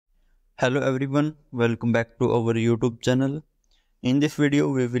Hello everyone, welcome back to our YouTube channel. In this video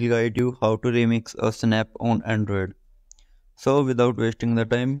we will guide you how to remix a snap on Android. So without wasting the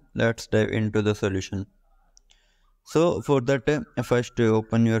time, let's dive into the solution. So for that, first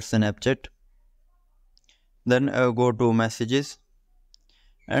open your Snapchat, then go to messages,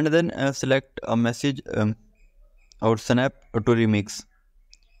 and then select a message or snap to remix.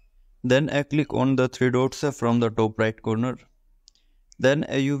 Then click on the three dots from the top right corner. Then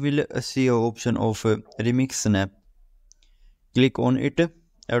you will see an option of remix snap. Click on it to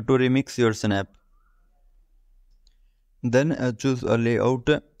remix your snap. Then choose a layout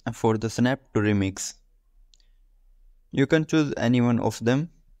for the snap to remix. You can choose any one of them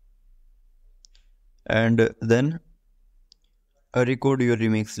and then record your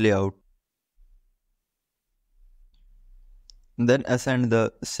remix layout. Then assign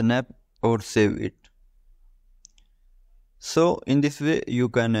the snap or save it. So in this way you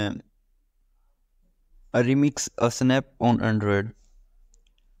can remix a snap on Android.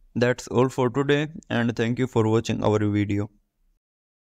 That's all for today and thank you for watching our video.